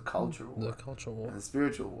 which was the culture war. The cultural war. And the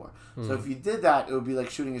spiritual war. So if you did that, it would be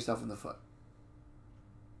like shooting yourself in the foot.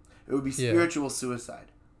 It would be spiritual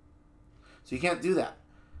suicide. So you can't do that.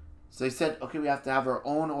 So they said, okay, we have to have our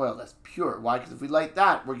own oil that's pure. Why? Because if we light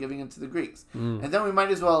that, we're giving it to the Greeks. And then we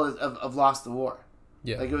might as well have lost the war.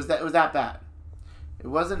 Yeah. Like it was that bad. It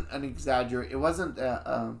wasn't an exaggerate. It wasn't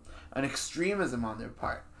an extremism on their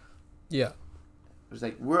part. Yeah. It was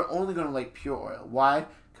like, we're only going to light pure oil. Why?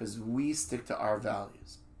 Because we stick to our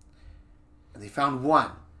values. And they found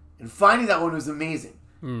one. And finding that one was amazing.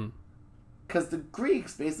 Because the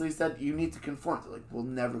Greeks basically said, you need to conform. They're like, we'll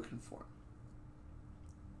never conform.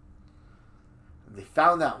 And they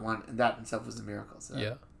found that one, and that in itself was a miracle. So.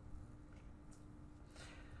 Yeah.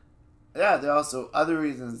 Yeah, there are also other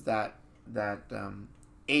reasons that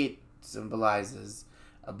 8 symbolizes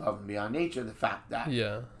above and beyond nature. The fact that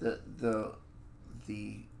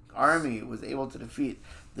the army was able to defeat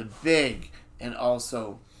the big and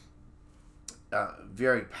also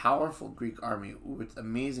very powerful Greek army with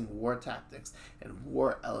amazing war tactics and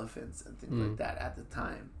war elephants and things like that at the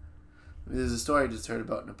time. I mean, there's a story I just heard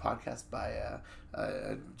about in a podcast by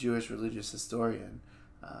a Jewish religious historian,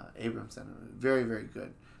 Abramson. Very, very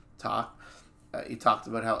good talk. He talked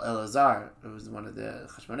about how Elazar, who was one of the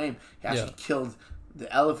Chashmonaim, he actually killed the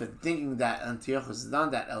elephant, thinking that Antiochus is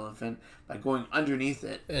on that elephant by going underneath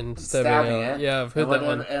it and stabbing it. Yeah, I've heard that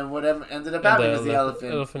one. And whatever ended up happening is the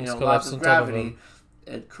elephant lost his gravity.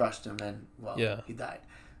 It crushed him, and he died.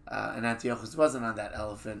 And Antiochus wasn't on that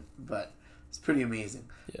elephant, but it's pretty amazing.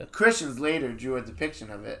 Yeah. Christians later drew a depiction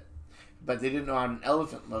of it but they didn't know how an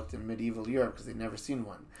elephant looked in medieval Europe because they'd never seen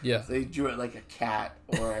one. Yeah. So they drew it like a cat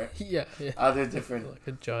or Yeah. other different, Like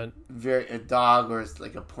a giant a dog or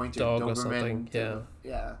like a pointer dog or Doberman. something. Yeah.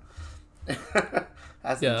 Yeah.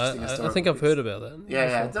 That's Yeah, interesting. I think I've heard about that.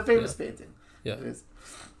 Yeah, it's a famous painting. Yeah. It is.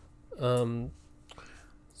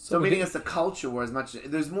 So meaning it's the culture where as much...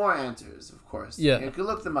 There's more answers, of course. Yeah. You can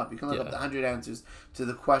look them up. You can look up the 100 answers to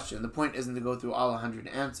the question. The point isn't to go through all 100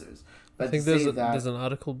 answers. But I think to say there's an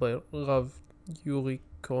article by Rav Yuri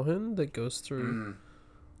Cohen that goes through...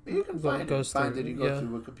 You can find it. You go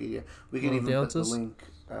through Wikipedia. We can even put the link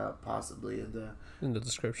possibly in the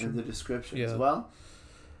description. As well.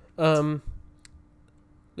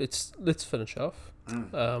 Let's finish off.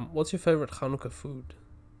 What's your favorite Hanukkah food?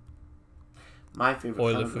 My favorite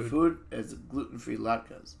Hanukkah food is gluten-free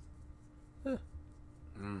latkes. Yeah.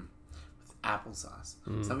 With applesauce.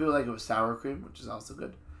 Some people like it with sour cream, which is also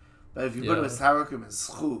good. But if you put it with sour cream and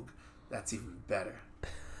schug, that's even better.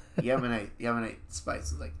 Yemenite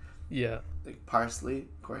spices like parsley,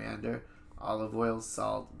 coriander, olive oil,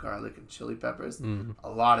 salt, garlic, and chili peppers. A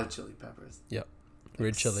lot of chili peppers. Yep.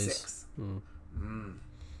 Red chilies. 6.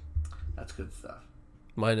 That's good stuff.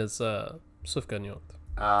 Mine is sufganiyot.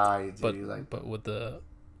 You do. But with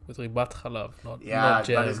ribat halav, not jam.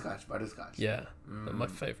 Butterscotch. Yeah, my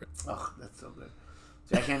favorite. Oh, that's so good.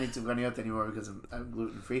 See, I can't eat sufganiyot anymore because I'm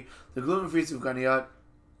gluten free. The gluten free sufganiyot.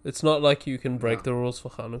 It's not like you can break the rules for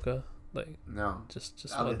Hanukkah. Like no, just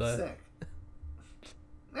I'll get sick.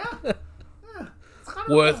 Yeah, it's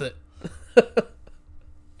worth it.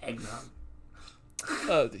 Eggnog.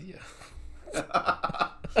 Oh yeah.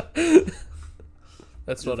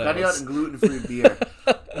 That's what I was. And gluten-free beer.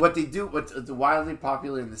 What's wildly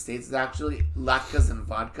popular in the States is actually latkes and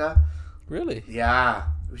vodka. Really? Yeah,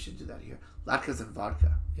 we should do that here. Latkes and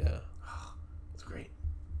vodka. Yeah. Oh, it's great.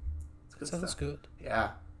 It's good Sounds stuff. good.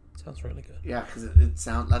 Yeah. Sounds really good. Yeah, because it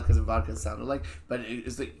sounds latkes and vodka sounded like, but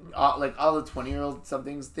it's like all the 20-year-old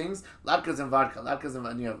things. Latkes and vodka,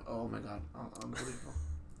 and you have oh my god, unbelievable.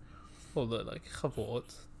 Well, the like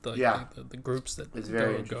chavot. The groups that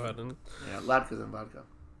go out and latkes and vodka.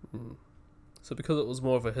 So because it was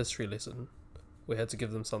more of a history lesson, we had to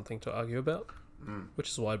give them something to argue about, which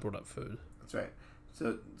is why I brought up food. That's right.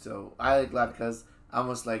 So I like latkes. I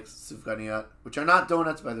almost like sufganiyot, which are not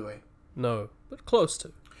donuts, by the way. No, but close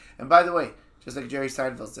to. And by the way, just like Jerry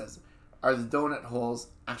Seinfeld says, are the donut holes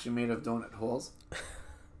actually made of donut holes?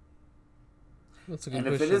 That's a good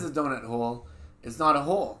question. If it is a donut hole, it's not a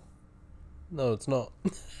hole. No, it's not.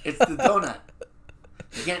 It's the donut.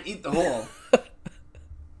 You can't eat the hole.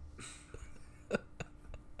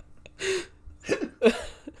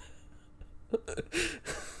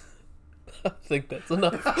 I think that's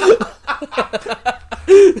enough.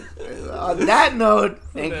 On that note,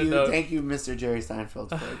 thank you, Mr. Jerry Seinfeld,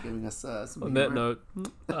 for giving us some On humor. that note,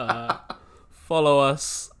 follow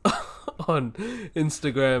us on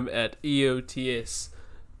Instagram at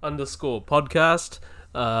EOTS_podcast.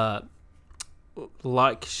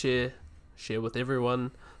 Like, share with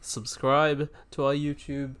everyone. Subscribe to our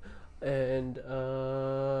YouTube, and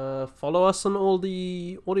follow us on all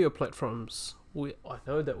the audio platforms. I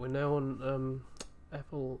know that we're now on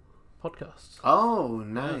Apple Podcasts. Oh,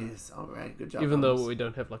 nice. All right, good job. Even though we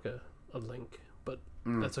don't have like a link, but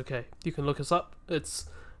that's okay. You can look us up. It's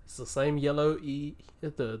the same yellow E,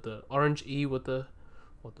 the orange E with the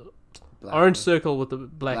orange circle with the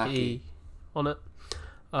black E on it.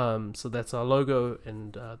 So that's our logo,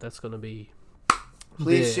 and that's going to be.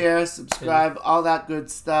 Please share, subscribe, all that good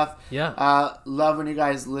stuff. Yeah. Love when you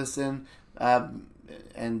guys listen.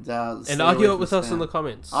 And argue it with us in the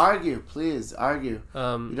comments. Argue, please, argue.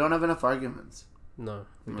 We don't have enough arguments. No,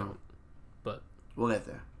 we don't. But we'll get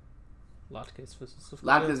there. Latkes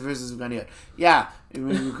versus Sufganiyot. Yeah,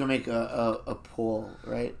 we can make a poll,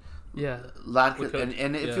 right? Yeah. Latke,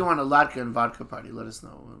 and if you want a latke and vodka party, let us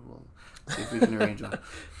know. We'll see if we can arrange one.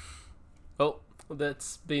 Well,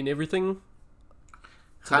 that's been everything.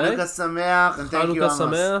 Chanukah Sameach, and thank you, Amos.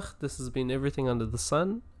 Chanukah Sameach. This has been everything under the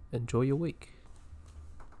sun. Enjoy your week.